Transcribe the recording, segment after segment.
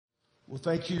Well,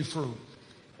 thank you for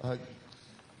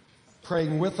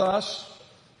praying with us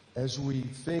as we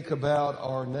think about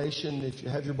our nation. If you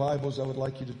have your Bibles, I would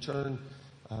like you to turn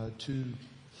to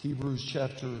Hebrews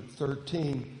chapter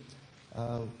 13.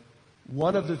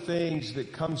 One of the things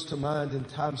that comes to mind in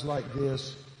times like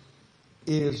this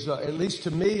is, at least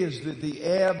to me, is that the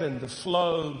ebb and the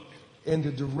flow in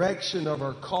the direction of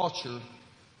our culture,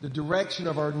 the direction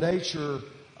of our nature,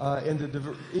 and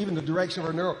even the direction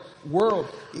of our world.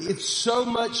 It's so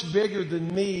much bigger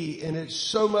than me, and it's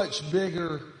so much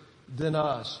bigger than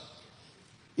us.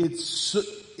 It's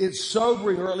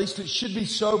sobering, or at least it should be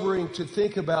sobering, to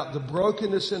think about the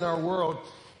brokenness in our world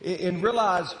and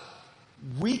realize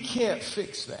we can't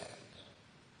fix that.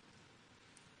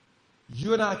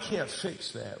 You and I can't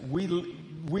fix that.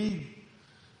 We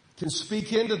can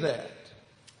speak into that,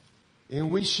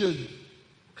 and we should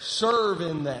serve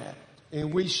in that,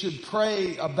 and we should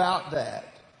pray about that.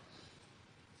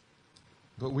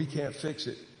 But we can't fix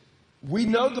it. We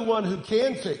know the one who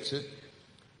can fix it,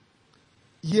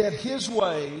 yet his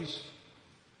ways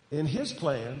and his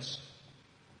plans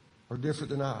are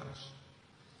different than ours.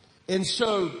 And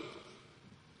so,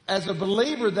 as a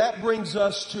believer, that brings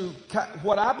us to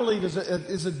what I believe is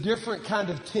a different kind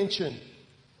of tension.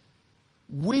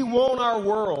 We want our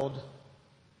world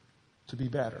to be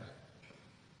better.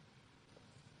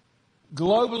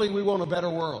 Globally, we want a better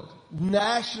world.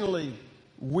 Nationally,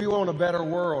 we want a better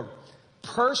world.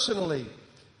 Personally,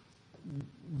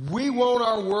 we want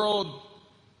our world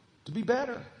to be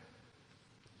better.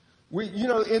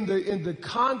 In the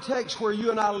context where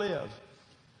you and I live,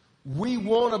 we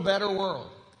want a better world.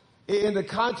 In the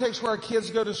context where our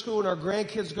kids go to school and our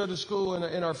grandkids go to school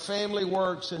and our family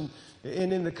works and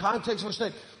in the context of our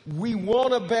state, we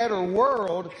want a better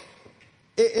world.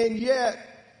 And yet,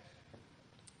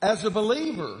 as a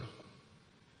believer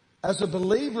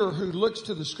who looks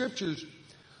to the scriptures,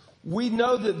 we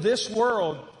know that this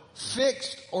world,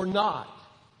 fixed or not,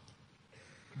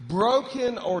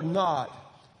 broken or not,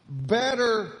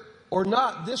 better or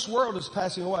not, this world is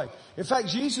passing away. In fact,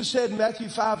 Jesus said in Matthew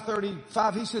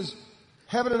 5:35, he says,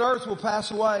 heaven and earth will pass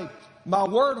away. My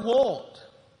word won't,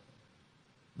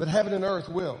 but heaven and earth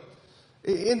will.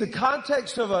 In the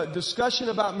context of a discussion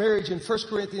about marriage in 1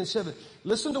 Corinthians 7,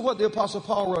 listen to what the Apostle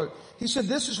Paul wrote. He said,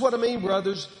 this is what I mean,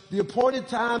 brothers. The appointed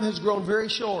time has grown very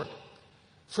short.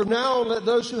 From now on, let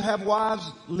those who have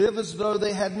wives live as though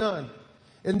they had none,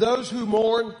 and those who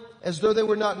mourn as though they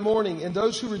were not mourning, and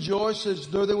those who rejoice as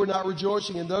though they were not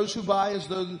rejoicing, and those who buy as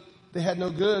though they had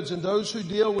no goods, and those who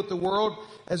deal with the world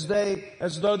as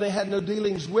though they had no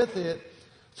dealings with it.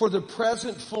 For the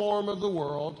present form of the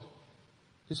world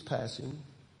is passing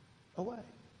away.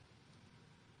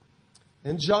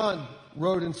 And John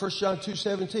wrote in 1 John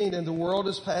 2:17, and the world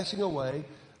is passing away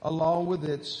along with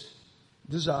its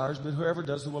desires, but whoever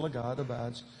does the will of God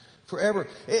abides forever.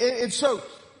 And so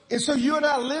you and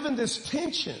I live in this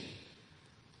tension.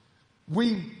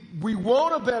 We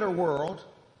want a better world,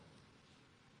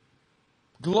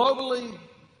 globally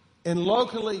and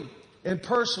locally and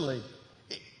personally.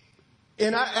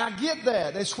 And I get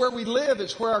that. It's where we live.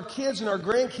 It's where our kids and our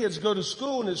grandkids go to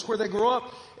school, and it's where they grow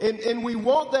up. And we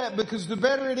want that because the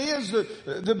better it is,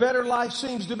 the better life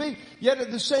seems to be. Yet at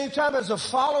the same time, as a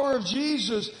follower of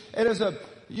Jesus, and as if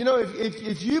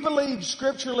you believe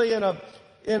scripturally in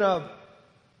a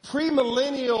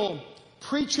premillennial,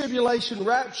 pre-tribulation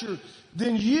rapture,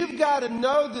 then you've got to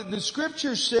know that the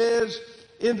scripture says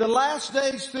in the last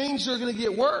days things are going to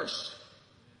get worse.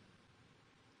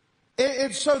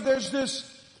 And so there's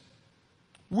this,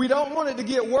 we don't want it to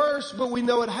get worse, but we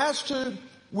know it has to.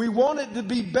 We want it to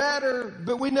be better,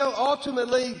 but we know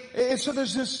ultimately, and so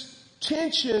there's this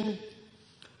tension,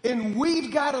 and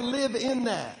we've got to live in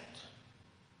that.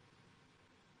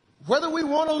 Whether we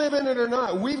want to live in it or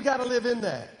not, we've got to live in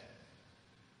that.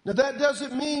 Now that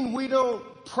doesn't mean we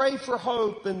don't pray for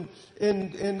hope and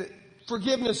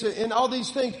forgiveness and all these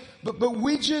things, but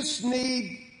we just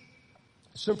need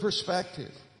some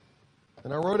perspective.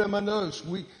 And I wrote in my notes,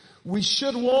 we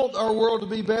should want our world to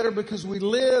be better because we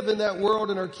live in that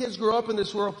world and our kids grow up in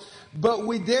this world, but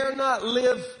we dare not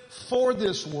live for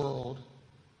this world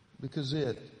because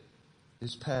it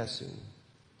is passing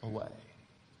away.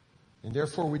 And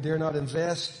therefore we dare not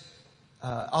invest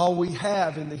all we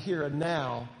have in the here and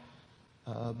now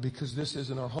because this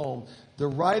isn't our home. The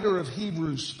writer of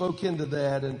Hebrews spoke into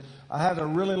that, and I have a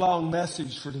really long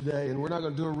message for today, and we're not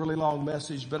going to do a really long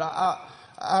message, but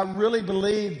I really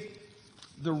believe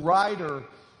the writer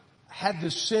had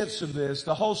the sense of this.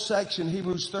 The whole section,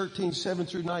 Hebrews 13, 7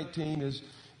 through 19, is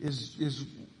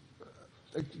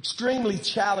extremely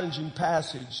challenging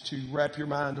passage to wrap your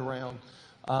mind around.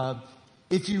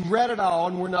 if you read it all,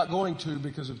 and we're not going to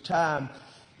because of time,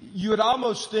 you would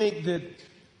almost think that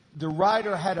the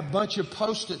writer had a bunch of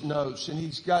Post-it notes and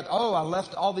he's got, I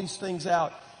left all these things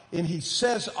out. And he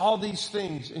says all these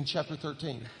things in chapter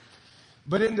 13.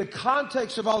 But in the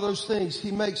context of all those things,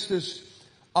 he makes this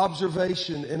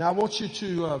observation. And I want you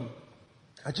to,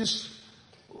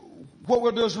 what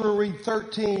we'll do is we'll read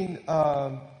 13,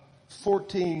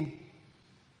 14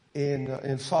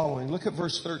 and following. Look at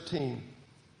verse 13.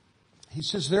 He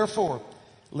says, therefore,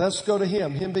 let's go to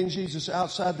him being Jesus,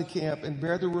 outside the camp and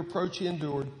bear the reproach he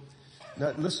endured.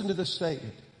 Now listen to this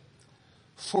statement.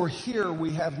 For here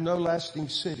we have no lasting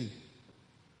city,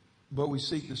 but we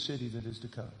seek the city that is to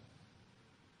come.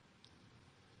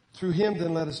 Through him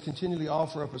then let us continually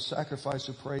offer up a sacrifice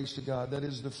of praise to God. That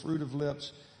is the fruit of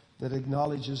lips that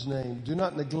acknowledge his name. Do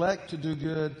not neglect to do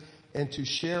good and to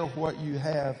share what you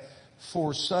have,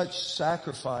 for such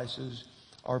sacrifices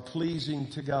are pleasing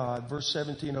to God. Verse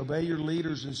 17, obey your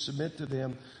leaders and submit to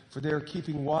them, for they are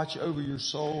keeping watch over your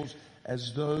souls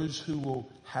as those who will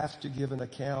have to give an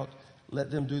account. Let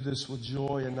them do this with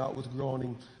joy and not with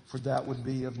groaning, for that would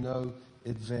be of no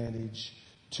advantage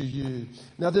to you.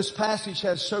 Now this passage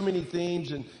has so many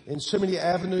themes and so many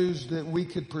avenues that we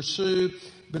could pursue.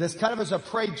 But as I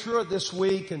prayed through it this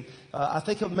week, and I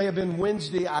think it may have been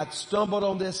Wednesday, I stumbled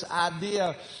on this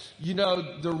idea.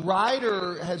 The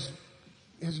writer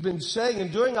has been saying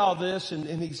and doing all this,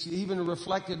 and he's even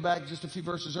reflected back just a few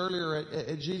verses earlier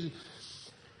at Jesus.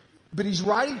 But he's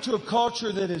writing to a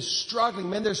culture that is struggling.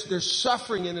 Man, there's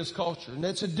suffering in this culture. And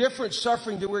it's a different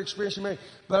suffering that we're experiencing.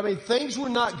 But things were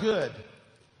not good.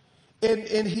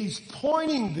 And he's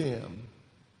pointing them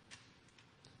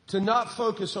to not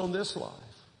focus on this life,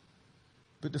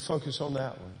 but to focus on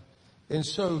that one. And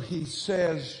so he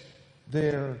says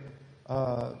there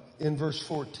in verse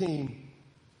 14,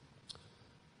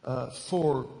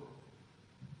 for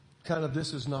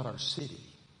this is not our city.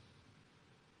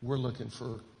 We're looking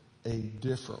for a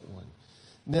different one.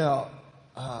 Now,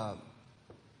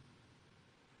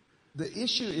 the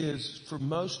issue is for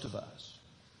most of us,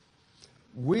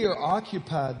 we are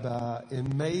occupied by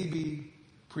and maybe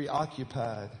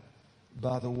preoccupied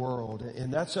by the world.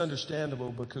 And that's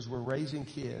understandable because we're raising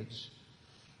kids.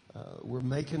 We're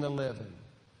making a living.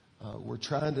 We're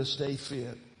trying to stay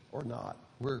fit or not.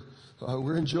 We're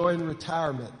enjoying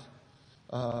retirement.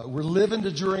 We're living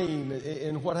the dream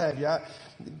and what have you.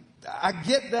 I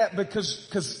get that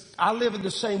because I live in the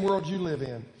same world you live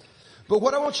in. But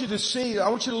what I want you to see, I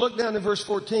want you to look down in verse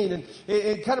 14 and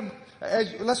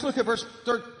let's look at verse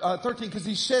 13 because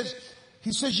he says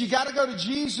you got to go to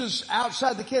Jesus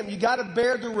outside the camp. You got to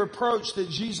bear the reproach that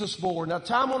Jesus bore. Now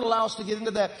time won't allow us to get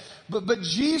into that, but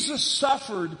Jesus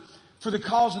suffered for the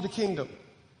cause of the kingdom.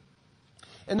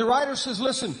 And the writer says,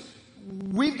 listen,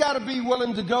 we've got to be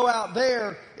willing to go out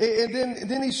there. And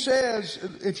then he says,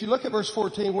 if you look at verse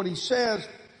 14, what he says,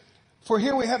 for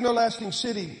here we have no lasting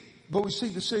city, but we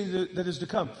seek the city that is to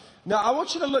come. Now I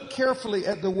want you to look carefully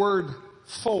at the word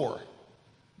for,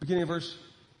 beginning of verse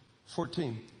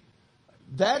 14.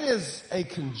 That is a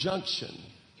conjunction.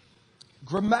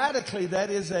 Grammatically, that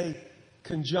is a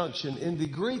conjunction. In the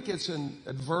Greek, it's an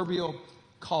adverbial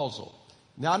causal.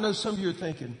 Now I know some of you are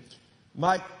thinking,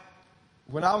 Mike,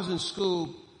 when I was in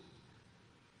school,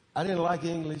 I didn't like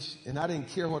English and I didn't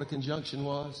care what a conjunction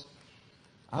was.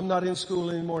 I'm not in school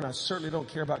anymore and I certainly don't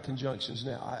care about conjunctions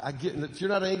now. I get, if you're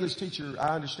not an English teacher,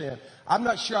 I understand. I'm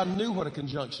not sure I knew what a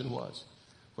conjunction was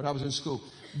when I was in school.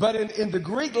 But in the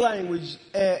Greek language,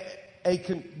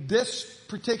 this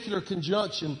particular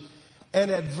conjunction, an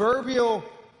adverbial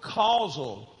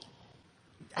causal,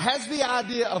 has the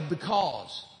idea of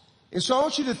because. And so I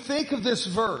want you to think of this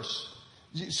verse.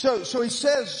 So he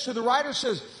says, so the writer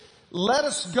says, let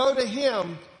us go to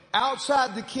him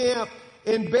outside the camp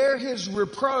and bear his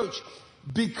reproach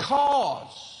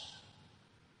because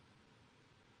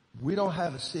we don't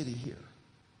have a city here.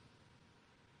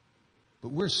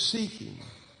 But we're seeking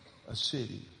a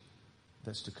city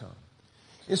that's to come.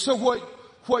 And so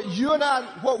what you and I,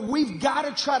 what we've got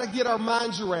to try to get our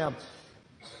minds around,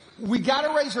 we got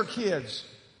to raise our kids.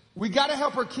 We got to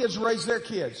help our kids raise their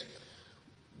kids.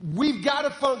 We've got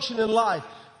to function in life,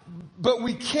 but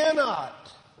we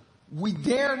cannot, we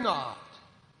dare not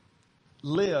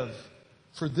live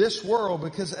for this world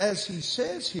because as he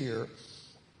says here,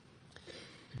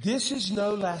 this is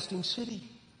no lasting city.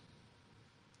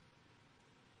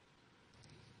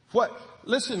 What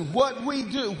we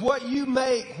do, what you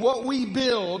make, what we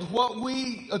build, what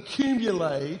we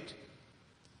accumulate,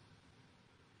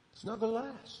 it's not going to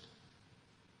last.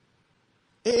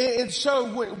 And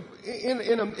so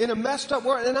in a messed up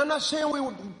world, and I'm not saying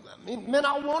men,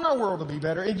 I want our world to be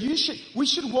better, and we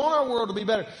should want our world to be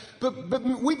better, but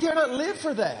we dare not live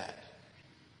for that.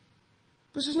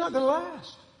 This is not going to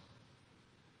last.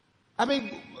 I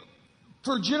mean,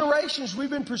 for generations we've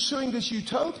been pursuing this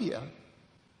utopia,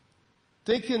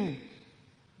 thinking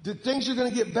that things are going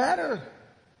to get better,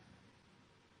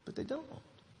 but they don't.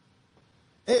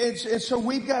 And so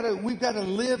we've got to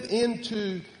live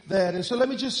into that. And so let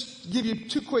me just give you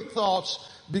two quick thoughts.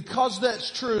 Because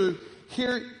that's true,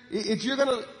 here, if you're going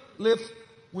to live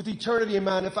with eternity in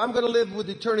mind, if I'm going to live with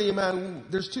eternity in mind,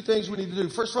 there's two things we need to do.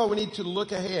 First of all, we need to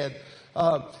look ahead.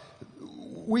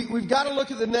 We've got to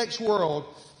look at the next world.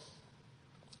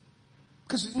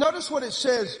 Because notice what it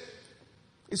says.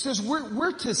 It says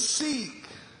we're to seek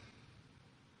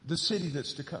the city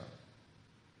that's to come.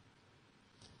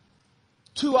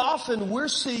 Too often we're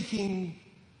seeking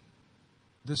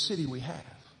the city we have.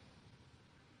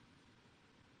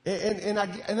 And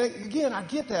again, I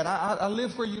get that. I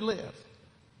live where you live.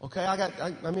 Okay,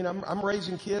 I'm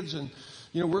raising kids, and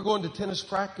we're going to tennis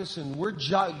practice, and we're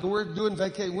doing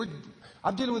vacation.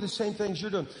 I'm dealing with the same things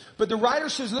you're doing. But the writer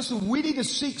says, listen, we need to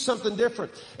seek something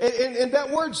different. And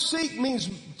that word seek means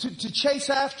to chase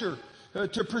after,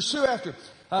 to pursue after.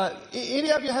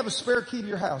 Any of you have a spare key to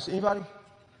your house? Anybody?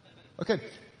 Okay.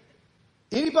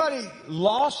 Anybody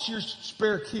lost your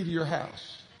spare key to your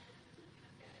house?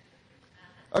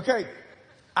 Okay.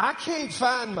 I can't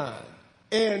find mine.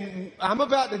 And I'm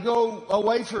about to go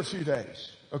away for a few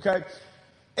days. Okay.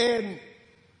 And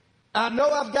I know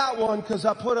I've got one because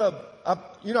I put a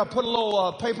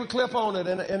little paper clip on it,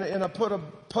 and I put a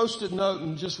Post-it note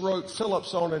and just wrote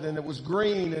Phillips on it, and it was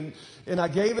green, and I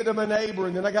gave it to my neighbor,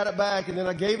 and then I got it back, and then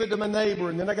I gave it to my neighbor,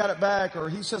 and then I got it back, or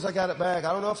he says I got it back.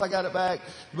 I don't know if I got it back,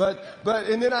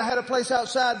 and then I had a place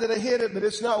outside that I hid it, but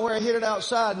it's not where I hid it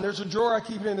outside, and there's a drawer I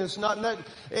keep it in, it's not in that.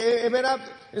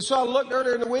 And so I looked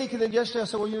earlier in the week, and then yesterday I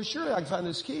said, well, surely I can find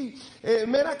this key.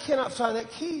 And man, I cannot find that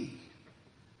key.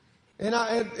 And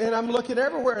I'm looking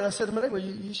everywhere, and I said to my neighbor,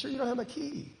 you sure you don't have my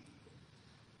key?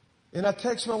 And I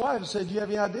texted my wife and said, do you have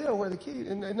any idea where the key?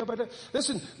 And nobody does.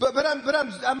 Listen, but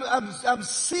I'm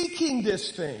seeking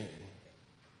this thing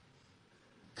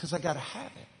because I got to have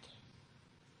it.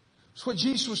 It's what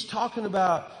Jesus was talking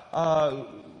about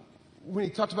when he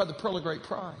talked about the pearl of great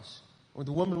price, or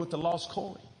the woman with the lost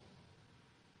coin.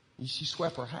 She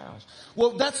swept her house.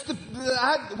 Well, that's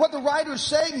what the writer's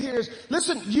saying here is,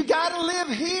 listen, you got to live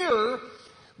here,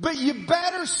 but you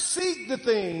better seek the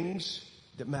things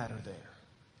that matter there.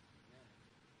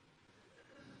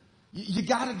 You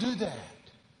got to do that.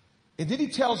 And then he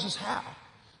tells us how.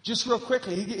 Just real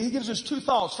quickly, he gives us two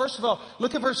thoughts. First of all,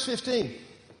 look at verse 15.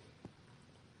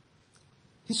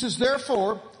 He says,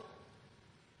 therefore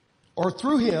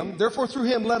through him,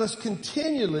 let us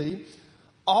continually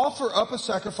offer up a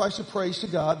sacrifice of praise to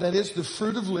God, that is the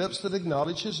fruit of lips that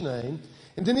acknowledge his name.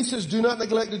 And then he says, do not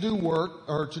neglect to do work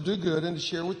or to do good and to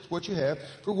share with what you have,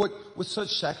 for with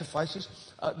such sacrifices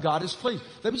God is pleased.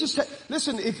 Let me just say,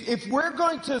 listen, if we're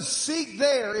going to seek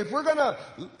there, if we're going to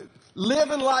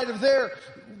live in light of there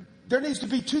needs to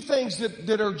be two things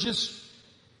that are just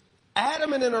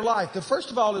adamant in our life. The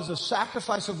first of all is a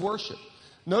sacrifice of worship.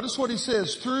 Notice what he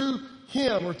says, through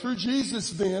him, or through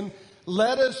Jesus then,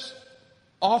 let us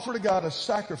offer to God a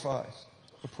sacrifice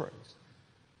of praise.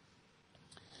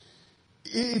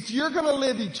 If you're going to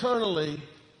live eternally,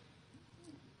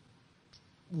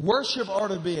 worship ought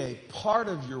to be a part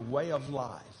of your way of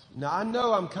life. Now, I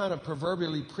know I'm kind of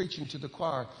proverbially preaching to the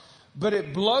choir, but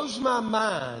it blows my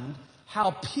mind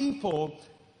how people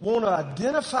want to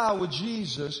identify with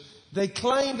Jesus. They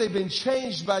claim they've been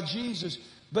changed by Jesus,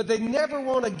 but they never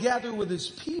want to gather with his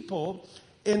people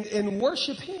and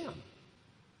worship him.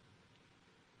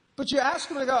 But you ask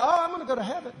them, they go, oh, I'm going to go to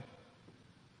heaven.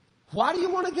 Why do you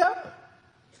want to go?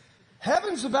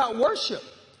 Heaven's about worship.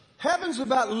 Heaven's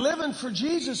about living for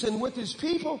Jesus and with his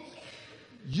people.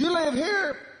 You live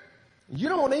here, you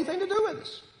don't want anything to do with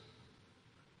us.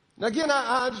 Now again,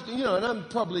 and I'm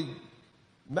probably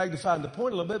magnifying the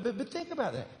point a little bit, but think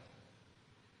about that.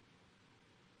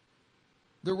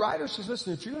 The writer says,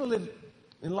 listen, if you're going to live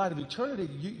in light of eternity,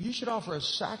 you should offer a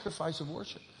sacrifice of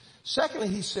worship. Secondly,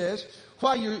 he says,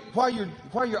 while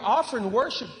you're offering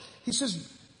worship, he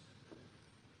says,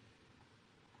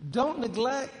 don't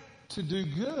neglect to do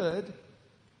good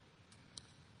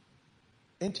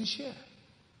and to share.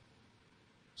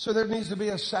 So there needs to be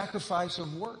a sacrifice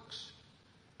of works.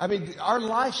 I mean, our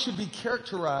life should be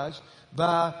characterized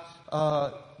by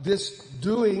this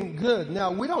doing good.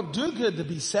 Now, we don't do good to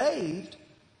be saved.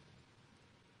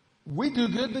 We do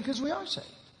good because we are saved.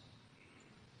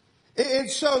 And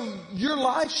so your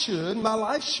life should, my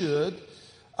life should,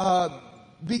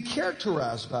 be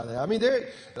characterized by that. I mean,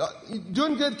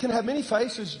 doing good can have many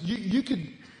faces.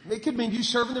 It could mean you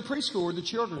serve in the preschool or the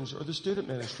children's or the student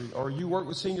ministry, or you work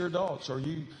with senior adults, or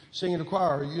you sing in the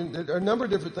choir. There are a number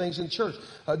of different things in church.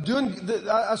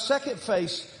 A second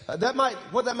face,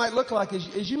 what that might look like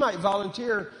is you might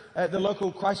volunteer at the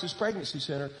local crisis pregnancy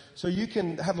center so you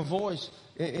can have a voice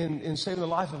in saving the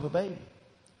life of a baby.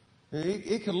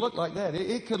 It could look like that.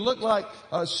 It could look like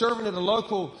serving at a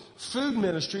local food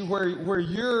ministry where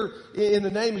you're, in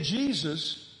the name of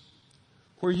Jesus,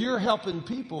 where you're helping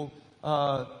people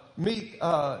meet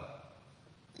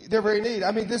their very need.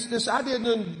 I mean, this idea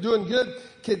of doing good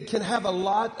can have a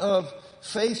lot of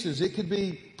faces. It could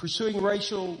be pursuing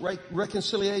racial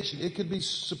reconciliation. It could be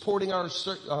supporting our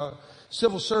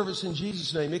civil service in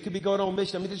Jesus' name. It could be going on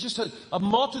mission. I mean, there's just a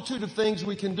multitude of things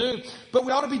we can do. But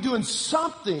we ought to be doing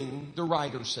something, the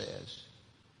writer says,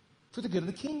 for the good of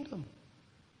the kingdom.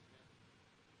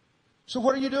 So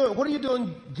what are you doing? What are you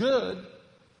doing good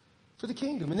for the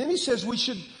kingdom? And then he says we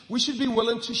should be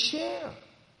willing to share.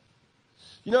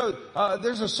 You know,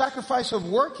 there's a sacrifice of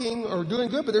working or doing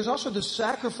good, but there's also the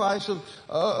sacrifice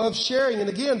of sharing. And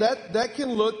again, that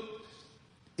can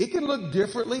look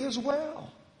differently as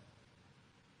well.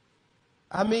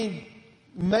 I mean,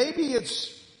 maybe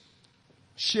it's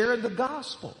sharing the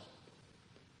gospel.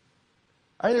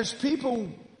 I mean, there's people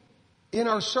in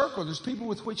our circle. There's people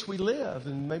with which we live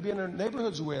and maybe in our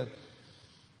neighborhoods with.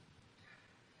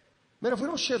 Man, if we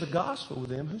don't share the gospel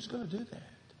with them, who's going to do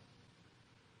that?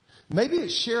 Maybe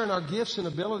it's sharing our gifts and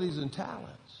abilities and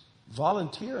talents,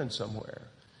 volunteering somewhere,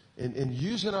 and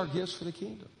using our gifts for the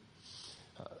kingdom.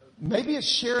 Maybe it's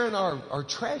sharing our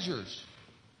treasures,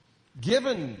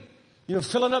 giving,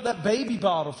 filling up that baby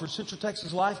bottle for Central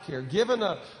Texas Life Care, giving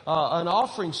an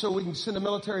offering so we can send a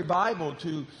military Bible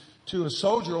to a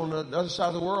soldier on the other side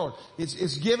of the world.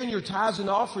 It's giving your tithes and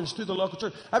offerings to the local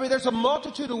church. I mean, there's a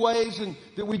multitude of ways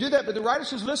that we do that. But the writer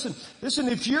says, listen,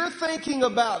 if you're thinking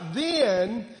about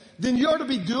then you ought to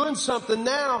be doing something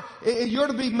now. You ought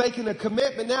to be making a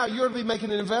commitment now. You ought to be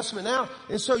making an investment now.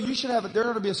 And so there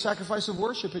ought to be a sacrifice of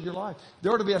worship in your life.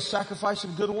 There ought to be a sacrifice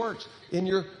of good works in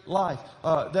your life.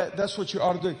 That's what you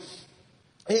ought to do.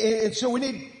 And so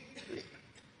and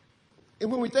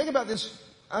when we think about this,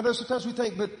 I know sometimes we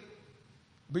think, but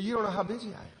you don't know how busy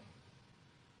I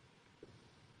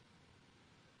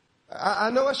am. I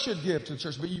know I should give to the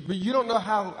church, but you don't know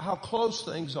how close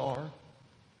things are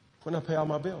when I pay all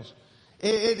my bills.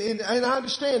 And I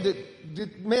understand that,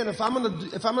 man, if I'm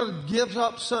gonna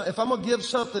give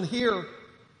something here,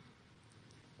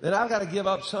 then I've got to give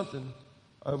up something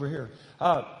over here.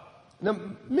 Now,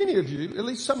 many of you, at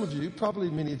least some of you, probably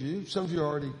many of you, some of you have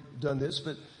already done this,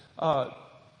 but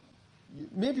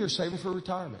many of you are saving for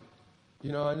retirement.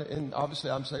 And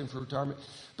obviously I'm saving for retirement.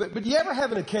 But you ever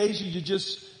have an occasion you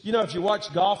just, if you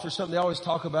watch golf or something, they always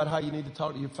talk about how you need to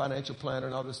talk to your financial planner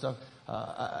and all this stuff.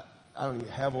 I don't even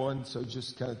have one, so it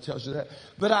just kind of tells you that.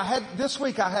 But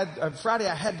Friday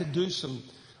I had to do some,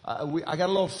 I got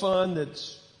a little fund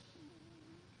that's,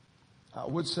 I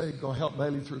would say going to help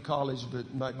Bailey through college,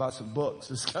 but might buy some books.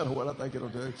 That's kind of what I think it'll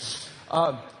do.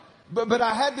 But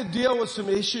I had to deal with some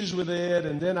issues with it,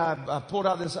 and then I pulled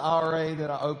out this IRA that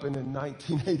I opened in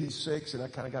 1986, and I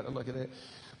kind of got to look at it.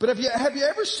 But have you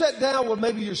ever sat down with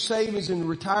maybe your savings in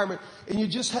retirement, and you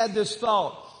just had this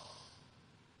thought,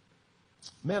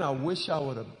 man, I wish I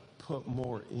would have put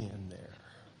more in there.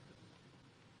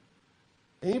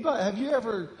 Anybody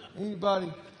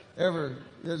ever,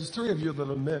 there's three of you that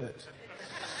admit it.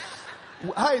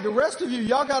 Hey, the rest of you,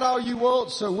 y'all got all you want,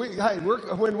 so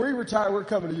when we retire, we're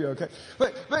coming to you, okay?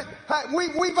 But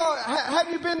we've all,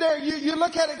 have you been there? You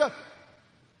look at it and go,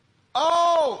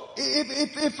 oh,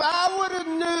 if I would have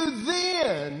knew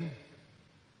then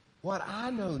what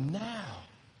I know now,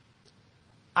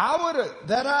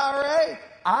 that IRA,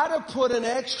 I'd have put an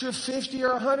extra 50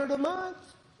 or 100 a month.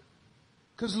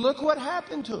 Because look what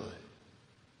happened to it.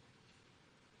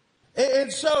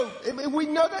 And so, we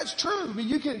know that's true. I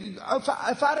mean,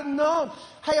 if I'd have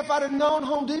known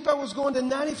Home Depot was going to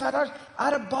 $95,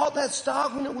 I'd have bought that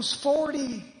stock when it was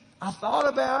 40. I thought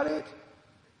about it.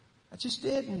 I just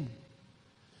didn't.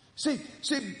 See,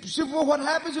 what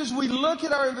happens is we look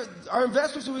at our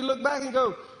investments and we look back and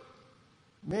go,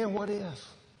 man, what if?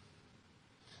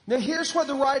 Now here's what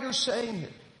the writer's saying here.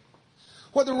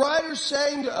 What the writer's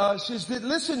saying to us is that,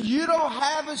 listen, you don't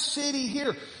have a city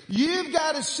here. You've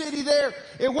got a city there.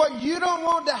 And what you don't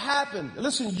want to happen,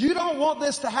 listen, you don't want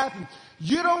this to happen.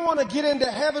 You don't want to get into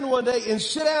heaven one day and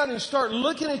sit down and start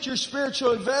looking at your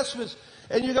spiritual investments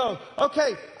and you go,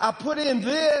 okay, I put in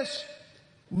this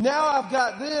Now I've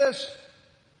got this.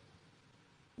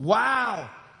 Wow.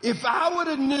 If I would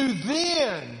have knew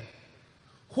then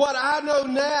what I know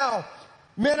now,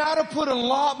 man, I'd have put a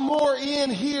lot more in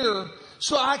here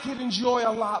so I could enjoy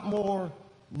a lot more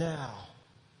now.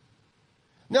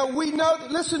 Now we know,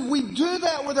 listen, we do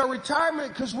that with our retirement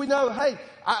because we know, hey,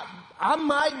 I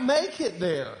might make it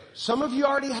there. Some of you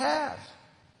already have.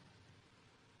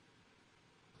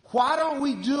 Why don't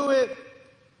we do it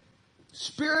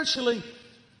spiritually?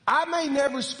 I may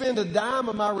never spend a dime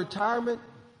of my retirement,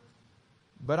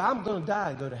 but I'm going to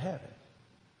die and go to heaven.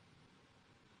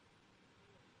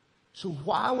 So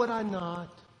why would I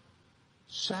not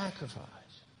sacrifice?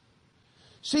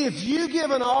 See, if you give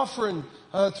an offering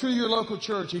through your local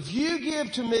church, if you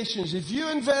give to missions, if you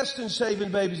invest in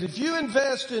saving babies, if you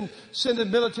invest in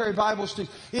sending military Bible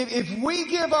students, if we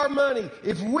give our money,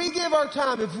 if we give our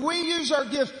time, if we use our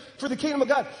gifts for the kingdom of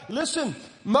God, listen,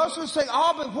 most of us say,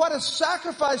 oh, but what a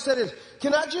sacrifice that is.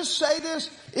 Can I just say this?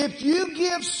 If you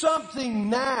give something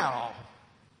now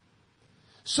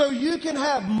so you can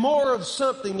have more of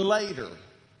something later,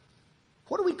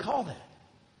 what do we call that?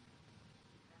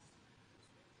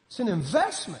 It's an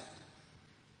investment.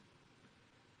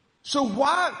 So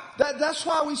why, that's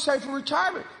why we say for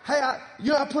retirement, hey,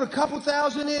 I put a couple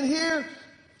thousand in here,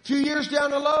 a few years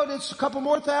down the road, it's a couple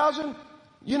more thousand,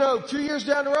 a few years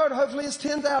down the road, hopefully it's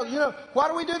 10,000, why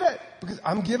do we do that? Because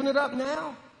I'm giving it up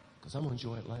now, because I'm going to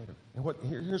enjoy it later. And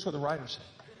here's what the writer said.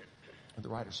 What the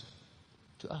writer said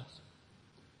to us.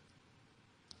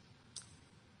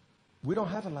 We don't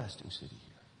have a lasting city here.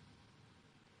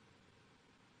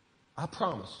 I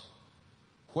promise,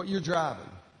 what you're driving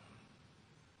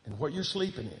and what you're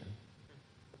sleeping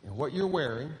in and what you're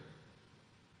wearing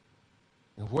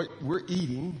and what we're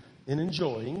eating and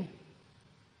enjoying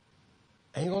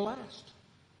ain't gonna last.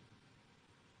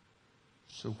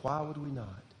 So why would we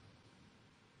not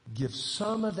give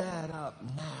some of that up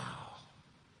now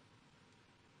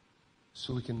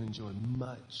so we can enjoy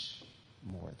much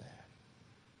more of that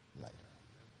later?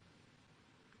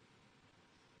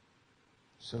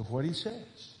 So what he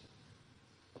says,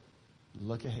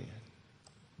 look ahead.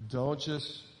 Don't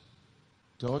just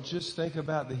think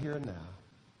about the here and now.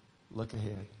 Look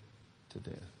ahead to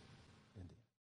death.